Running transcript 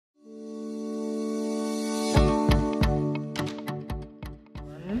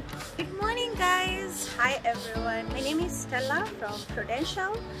everyone, my name is Stella from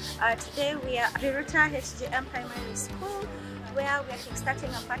Prudential. Today we are at Viruta HGM Primary School, where we are kickstarting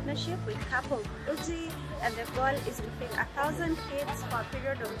a partnership with Cup of Uji, and the goal is to feed 1,000 kids for a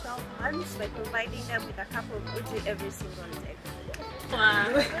period of 12 months by providing them with a cup of Uji every single day. Wow.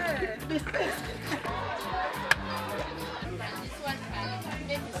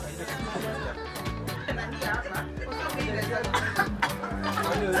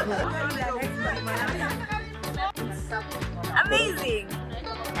 Amazing!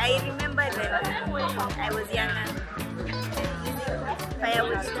 I remember that I was younger.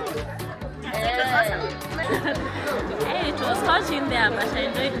 Firewood. It was awesome. Hey, it was hot in there, but I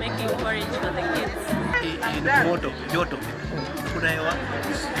enjoyed making porridge for the kids.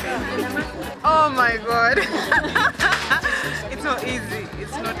 Oh my god. It's not easy.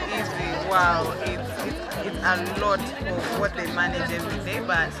 It's not easy. Wow. It's a lot of what they manage every day,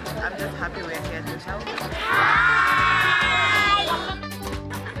 but I'm just happy we're here to help.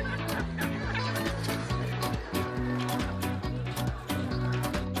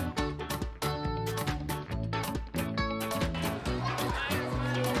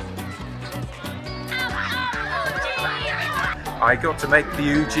 I got to make the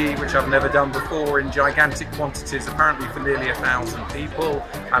Uji, which I've never done before, in gigantic quantities, apparently for nearly 1,000 people,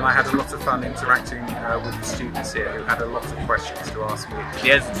 and I had a lot of fun interacting with the students here who had a lot of questions to ask me.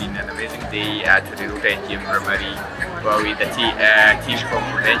 It has been an amazing day at the HGM Primary with the team from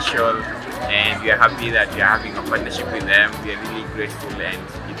Prudential, and we are happy that we are having a partnership with them. We are really grateful, and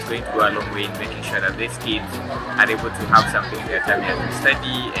it's going to go a long way in making sure that these kids are able to have something in their time as they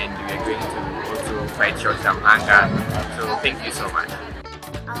study, and we are going to also fight short-term hunger. So thank you so much.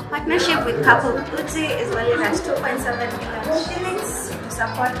 Our partnership with Cup of Uji is valued at 2.7 million shillings to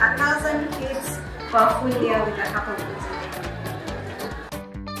support 1,000 kids for a full year with a Cup of Uji.